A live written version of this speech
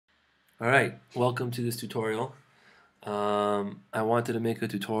Alright, welcome to this tutorial. I wanted to make a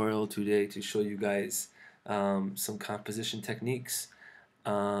tutorial today to show you guys some composition techniques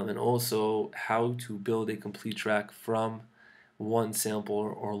and also how to build a complete track from one sample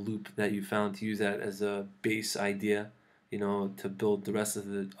or loop that you found, to use that as a base idea, to build the rest of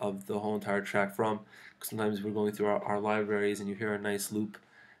the whole entire track from. Sometimes we're going through our libraries and you hear a nice loop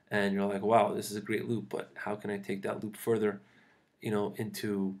and you're like, wow, this is a great loop, but how can I take that loop further,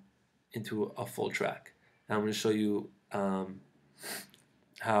 into a full track? And I'm going to show you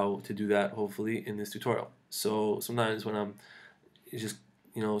how to do that, hopefully, in this tutorial. So sometimes when I'm just,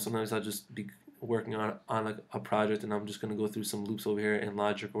 sometimes I'll just be working on a project and I'm just going to go through some loops over here in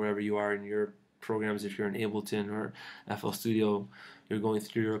Logic or wherever you are in your programs. If you're in Ableton or FL Studio, you're going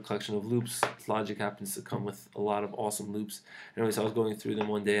through your collection of loops. Logic happens to come with a lot of awesome loops. Anyways, I was going through them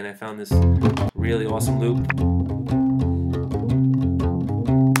one day and I found this really awesome loop.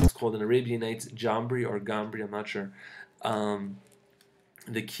 It's called an Arabian Nights Jambri or Gambri, I'm not sure.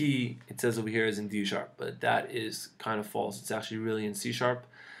 The key, it says over here, is in D sharp, but that is kind of false. It's actually really in C sharp,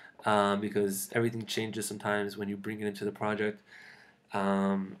 because everything changes sometimes when you bring it into the project,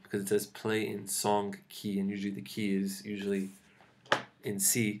 because it says play in song key, and usually the key is usually in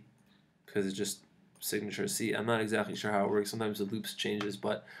C because it's just signature C. I'm not exactly sure how it works. Sometimes the loops changes,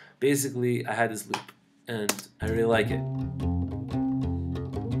 but basically I had this loop and I really like it.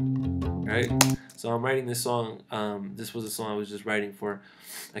 Right? So I'm writing this song. This was a song I was just writing for.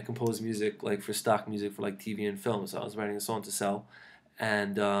 I compose music like for stock music for like TV and film. So I was writing a song to sell,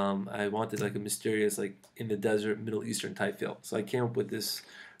 and I wanted like a mysterious, like in the desert, Middle Eastern type feel. So I came up with this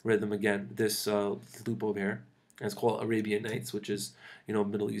rhythm again, this loop over here, and it's called Arabian Nights, which is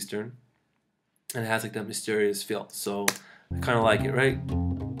Middle Eastern, and it has like that mysterious feel. So I kind of like it, right?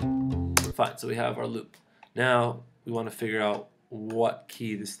 Fine. So we have our loop. Now we want to figure out what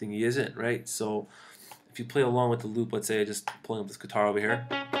key this thingy is in, right? So if you play along with the loop, let's say I just pulling up this guitar over here.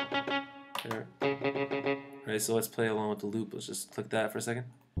 Right, so let's play along with the loop. Let's just click that for a second.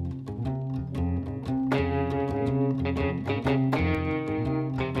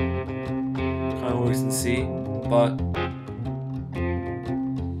 Kind of works in C, but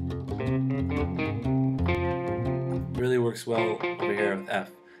really works well over here with F.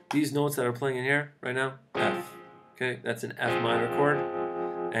 These notes that are playing in here right now, F. Okay, that's an F minor chord,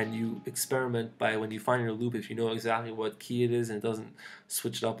 and you experiment by, when you find your loop, if you know exactly what key it is and it doesn't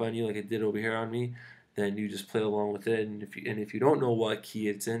switch it up on you like it did over here on me, then you just play along with it. And if you don't know what key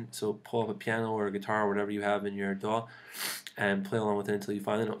it's in, so pull up a piano or a guitar or whatever you have in your DAW and play along with it until you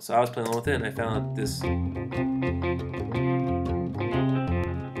find the note. So I was playing along with it and I found this.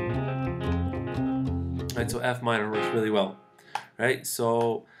 Right, so F minor works really well. Right,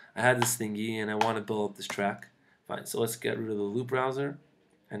 so I had this thingy and I want to build up this track. Fine, so let's get rid of the loop browser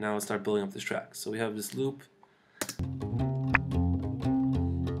and now let's start building up this track. So we have this loop.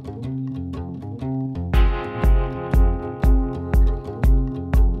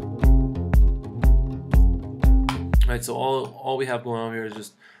 Right, so all we have going on here is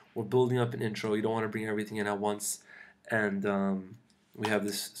just we're building up an intro. You don't want to bring everything in at once, and we have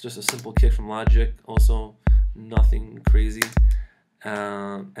this, it's just a simple kick from Logic, also nothing crazy.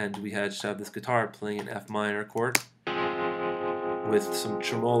 And we just have this guitar playing an F minor chord with some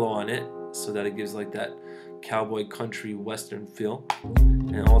tremolo on it, so that it gives like that cowboy country western feel.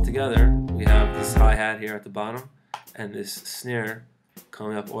 And all together we have this hi-hat here at the bottom and this snare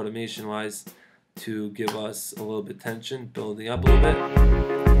coming up automation wise to give us a little bit tension, building up a little bit.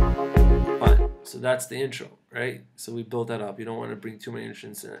 Fine. So that's the intro, right? So we build that up. You don't want to bring too many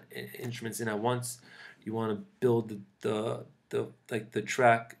instruments in at once. You want to build the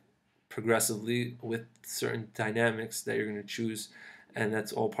track progressively with certain dynamics that you're going to choose, and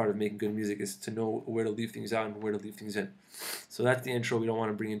that's all part of making good music, is to know where to leave things out and where to leave things in. So that's the intro. We don't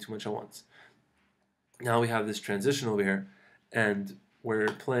want to bring in too much at once. Now we have this transition over here, and we're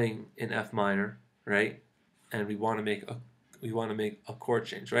playing in F minor, right? And we want to make a chord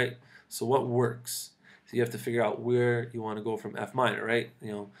change, right? So what works? So you have to figure out where you want to go from F minor, right?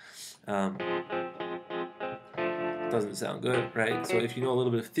 Doesn't sound good, right? So if you know a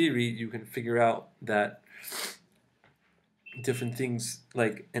little bit of theory, you can figure out that different things,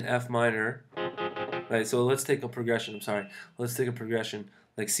 like an F minor, right? So let's take a progression, let's take a progression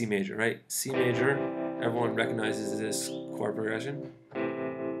like C major, right? C major, everyone recognizes this chord progression.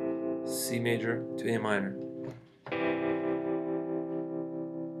 C major to A minor,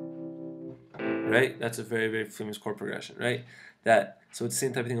 right? That's a very, very famous chord progression, right? So it's the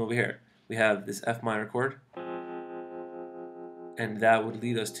same type of thing over here. We have this F minor chord, and that would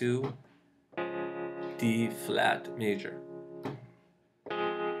lead us to D flat major.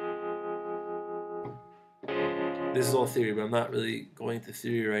 this is all theory, but I'm not really going into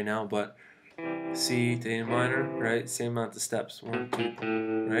theory right now. But C to A minor, right? Same amount of steps. 1,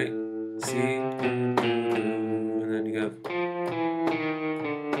 2, right? C, and then you have.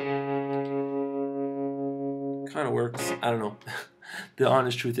 Kind of works. I don't know. The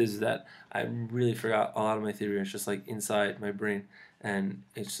honest truth is that I really forgot a lot of my theory. It's just like inside my brain, and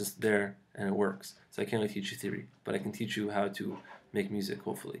it's just there, and it works. So I can't really teach you theory, but I can teach you how to make music,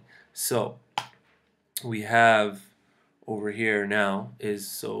 hopefully. So we have over here now is,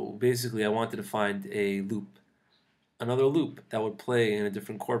 so basically I wanted to find a loop, another loop that would play in a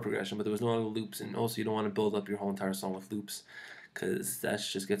different chord progression, but there was no other loops, and also you don't want to build up your whole entire song with loops because that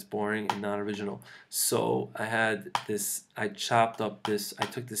just gets boring and not original. So I had this, I chopped up this, I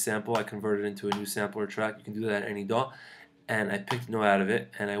took the sample, I converted it into a new sampler track. You can do that at any DAW, and I picked a note out of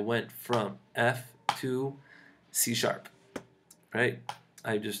it, and I went from F to C sharp, right?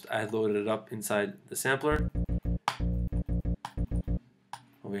 I loaded it up inside the sampler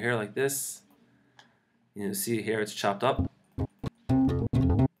over here like this. You see here it's chopped up,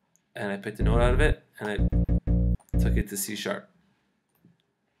 and I picked a note out of it, and I took it to C sharp.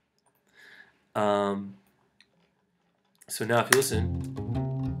 So now if you listen,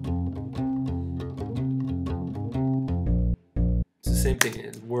 it's the same thing.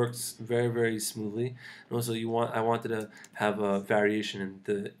 It works very, very smoothly. And also I wanted to have a variation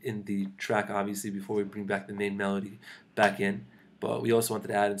in the track, obviously, before we bring back the main melody back in. But we also wanted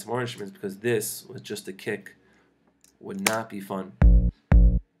to add in some more instruments, because this with just a kick would not be fun.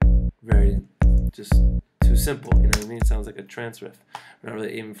 Very, just too simple, you know what I mean? It sounds like a trance riff. We're not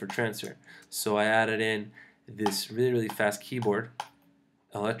really aiming for trance here. So I added in this really, really fast keyboard,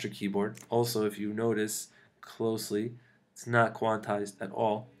 electric keyboard. Also, if you notice closely, it's not quantized at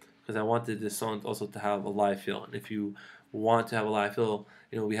all, because I wanted this song also to have a live feel. And if you want to have a live feel,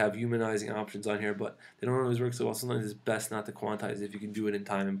 you know, we have humanizing options on here, but they don't always work so well. Sometimes it's best not to quantize if you can do it in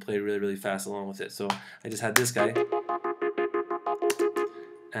time and play really, really fast along with it. So I just had this guy,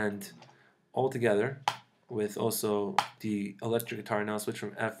 and all together with also the electric guitar. Now switch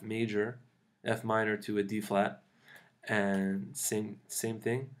from F minor to a D flat, and same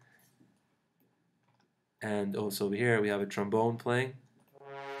thing. And also over here we have a trombone playing,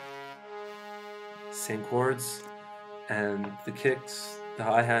 same chords, and the kicks, the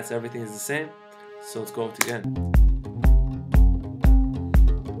hi-hats, everything is the same. So let's go it again.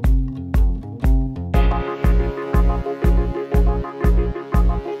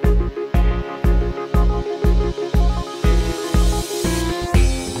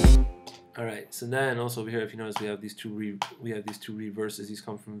 Alright, so then also over here, if you notice, we have these two reverses. These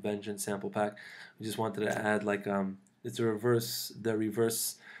come from Vengeance sample pack. We just wanted to add like it's a reverse. The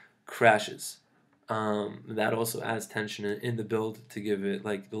reverse crashes. That also adds tension in the build to give it,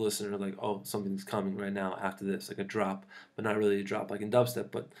 like, the listener, like, oh, something's coming right now after this, like a drop, but not really a drop like in dubstep,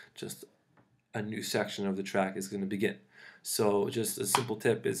 but just a new section of the track is going to begin. So just a simple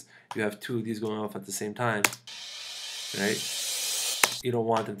tip is you have two of these going off at the same time, right? You don't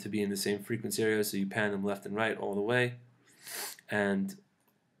want them to be in the same frequency area, so you pan them left and right all the way. And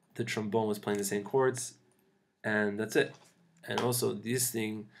the trombone was playing the same chords, and that's it. And also this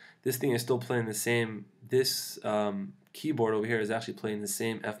thing is still playing the same. This keyboard over here is actually playing the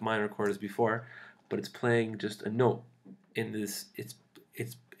same F minor chord as before, but it's playing just a note in this. It's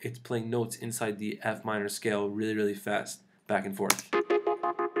playing notes inside the F minor scale really, really fast, back and forth.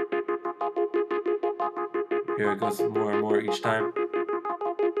 Here it goes more and more each time.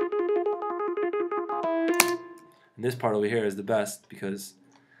 And this part over here is the best, because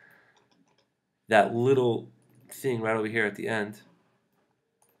that little thing right over here at the end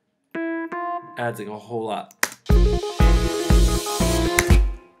adds like a whole lot.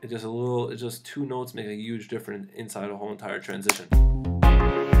 It's just two notes make a huge difference inside a whole entire transition.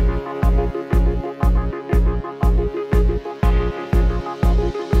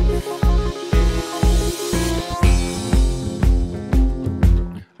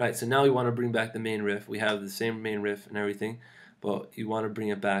 Right, so now we want to bring back the main riff. We have the same main riff and everything, but you want to bring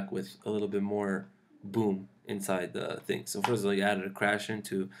it back with a little bit more boom inside the thing. So first of all, you added a crash in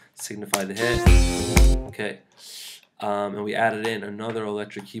to signify the hit. Okay, and we added in another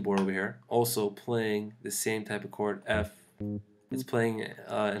electric keyboard over here, also playing the same type of chord, F. It's playing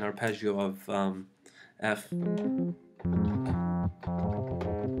an arpeggio of F.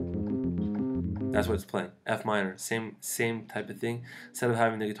 That's what it's playing, F minor, same type of thing. Instead of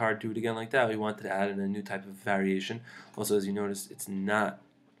having the guitar do it again like that, we wanted to add in a new type of variation. Also, as you notice, it's not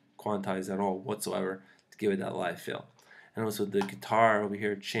quantized at all whatsoever to give it that live feel. And also the guitar over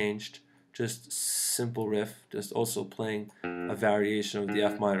here changed just simple riff, just also playing a variation of the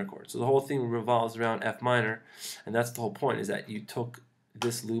F minor chord. So the whole thing revolves around F minor, and that's the whole point, is that you took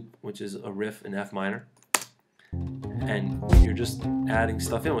this loop, which is a riff in F minor, and you're just adding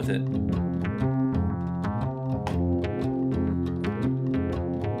stuff in with it.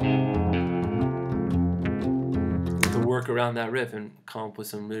 To work around that riff and come up with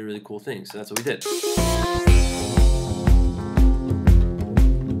some really, really cool things. So that's what we did.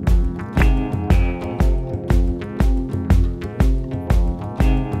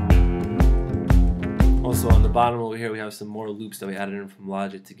 Also on the bottom over here we have some more loops that we added in from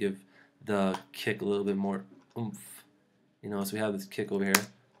Logic to give the kick a little bit more oomph. You know, so we have this kick over here,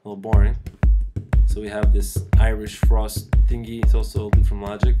 a little boring. So we have this Irish frost thingy, it's also a loop from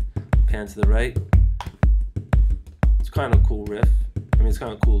Logic. Pan to the right. It's kind of a cool riff. I mean, it's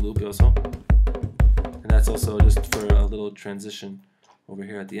kind of a cool loop also. And that's also just for a little transition over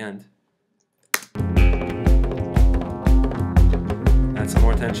here at the end. Add some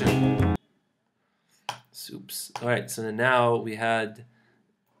more tension. Oops. Alright, so then now we had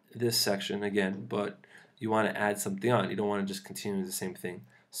this section again, but you want to add something on. You don't want to just continue the same thing.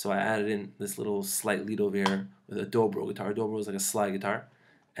 So I added in this little slight lead over here with a dobro guitar. Dobro is like a slide guitar,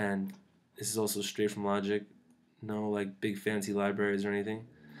 and this is also straight from Logic. No like big fancy libraries or anything.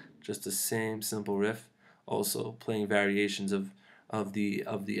 Just the same simple riff. Also playing variations of the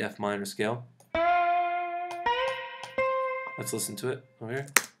F minor scale. Let's listen to it over here.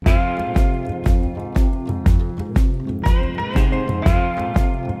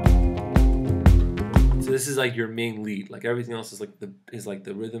 This is like your main lead. Like everything else is like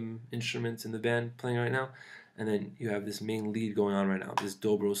the rhythm instruments in the band playing right now, and then you have this main lead going on right now, this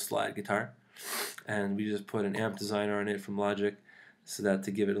dobro slide guitar, and we just put an amp designer on it from Logic, so that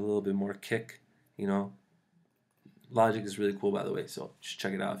to give it a little bit more kick. You know, Logic is really cool, by the way, so just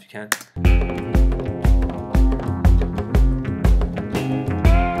check it out if you can.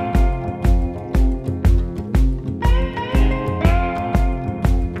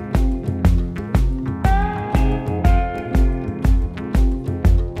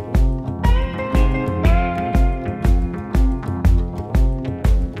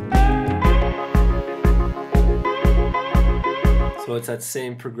 So it's that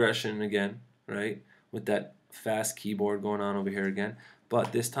same progression again, right? With that fast keyboard going on over here again.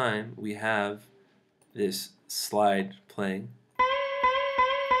 But this time we have this slide playing.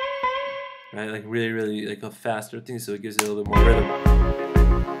 Right? Like really like a faster thing, so it gives it a little bit more rhythm.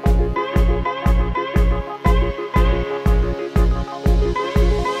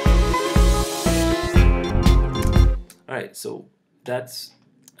 Alright, so that's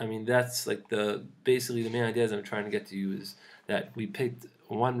like basically the main ideas I'm trying to get to you is that we picked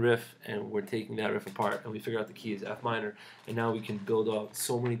one riff and we're taking that riff apart and we figure out the key is F minor, and now we can build out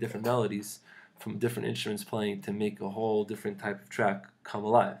so many different melodies from different instruments playing to make a whole different type of track come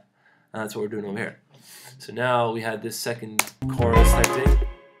alive. And that's what we're doing over here. So now we had this second chorus type thing,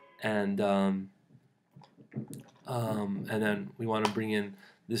 and then we want to bring in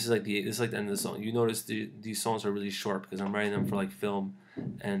this is like the end of the song. You notice these songs are really short because I'm writing them for like film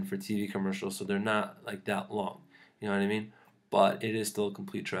and for TV commercials, so they're not like that long. You know what I mean? But it is still a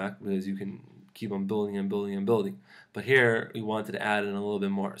complete track because you can keep on building and building and building. But here we wanted to add in a little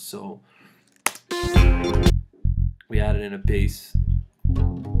bit more, so we added in a bass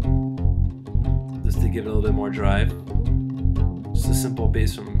just to give it a little bit more drive. Just a simple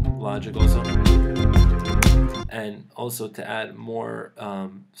bass from Logic also. And also to add more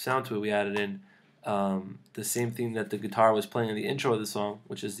sound to it, we added in the same thing that the guitar was playing in the intro of the song,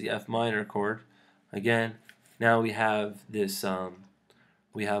 which is the F minor chord. Again, now we have this.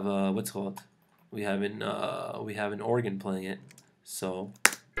 We have what's called? We have an organ playing it. So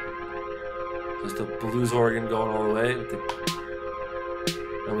just a blues organ going all the way.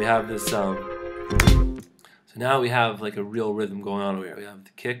 And we have this. So now we have like a real rhythm going on over here. We have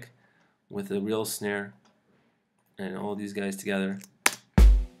the kick with a real snare, and all these guys together.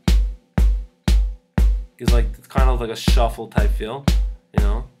 Gives like kind of like a shuffle type feel, you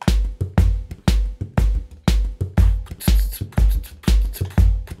know.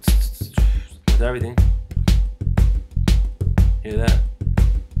 With everything. Hear that?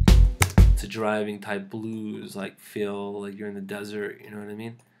 It's a driving type blues like feel, like you're in the desert, you know what I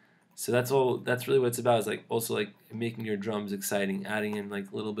mean? So that's really what it's about, is like also like making your drums exciting, adding in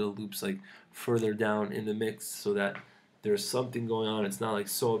like a little bit of loops like further down in the mix so that there's something going on. It's not like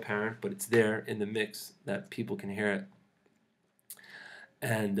so apparent, but it's there in the mix that people can hear it.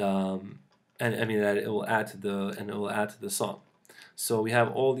 And I mean that it will add to the song. So we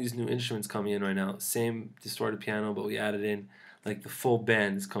have all these new instruments coming in right now. Same distorted piano, but we added in like the full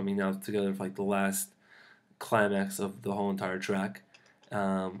band is coming now together for like the last climax of the whole entire track.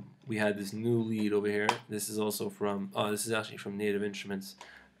 We had this new lead over here. This is also from, this is actually from Native Instruments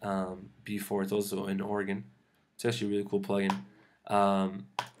B4. It's also an organ. It's actually a really cool plugin.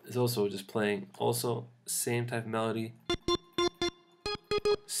 It's also just playing, also same type of melody.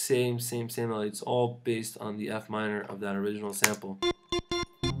 Same melody. It's all based on the F minor of that original sample.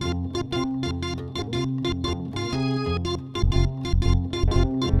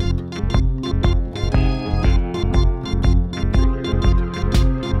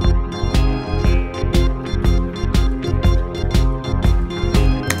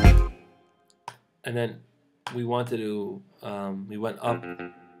 And then we wanted to, we went up.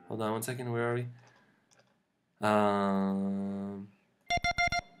 Hold on one second, where are we?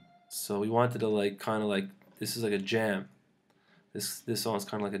 So we wanted to like kind of like, this is like a jam. This song is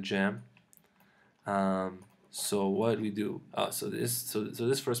kind of like a jam. So what we do? So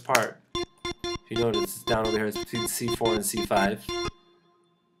this first part, if you notice, it's down over here. It's between C4 and C5,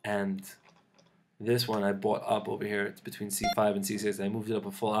 and this one I brought up over here. It's between C5 and C6. I moved it up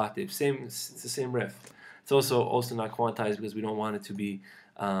a full octave. It's the same riff. It's also not quantized because we don't want it to be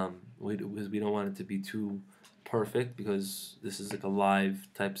because we don't want it to be too perfect, because this is like a live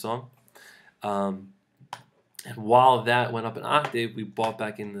type song. And while that went up an octave, we brought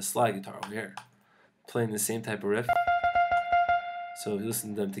back in the slide guitar over here, playing the same type of riff. So if you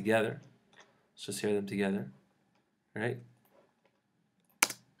listen to them together, let's just hear them together. All right.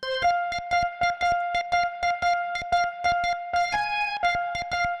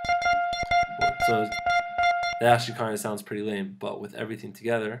 So that actually kind of sounds pretty lame, but with everything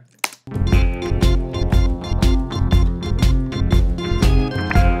together.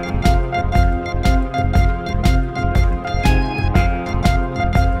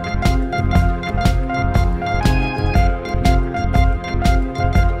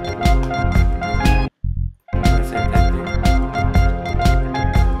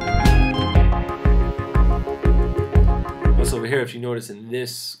 Also over here, if you notice in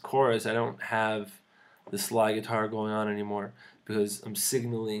this chorus, I don't have the slide guitar going on anymore, because I'm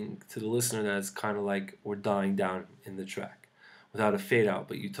signaling to the listener that it's kind of like we're dying down in the track without a fade out,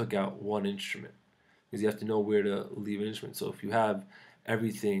 but you took out one instrument, because you have to know where to leave an instrument. So if you have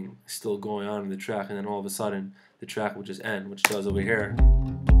everything still going on in the track, and then all of a sudden the track will just end, which does over here,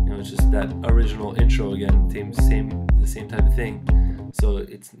 you know, it's just that original intro again, the same type of thing. So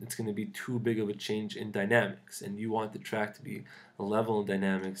it's going to be too big of a change in dynamics, and you want the track to be a level in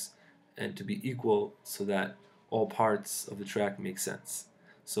dynamics and to be equal, so that all parts of the track make sense.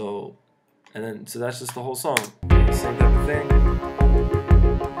 So that's just the whole song. Same type of thing.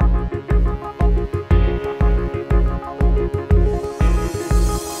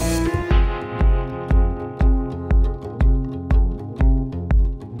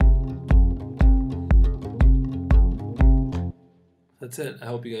 That's it. I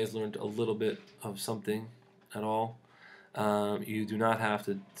hope you guys learned a little bit of something at all. You do not have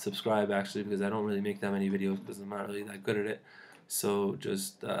to subscribe, actually, because I don't really make that many videos, because I'm not really that good at it. So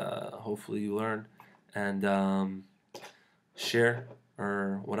just hopefully you learn, and share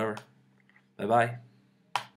or whatever. Bye bye.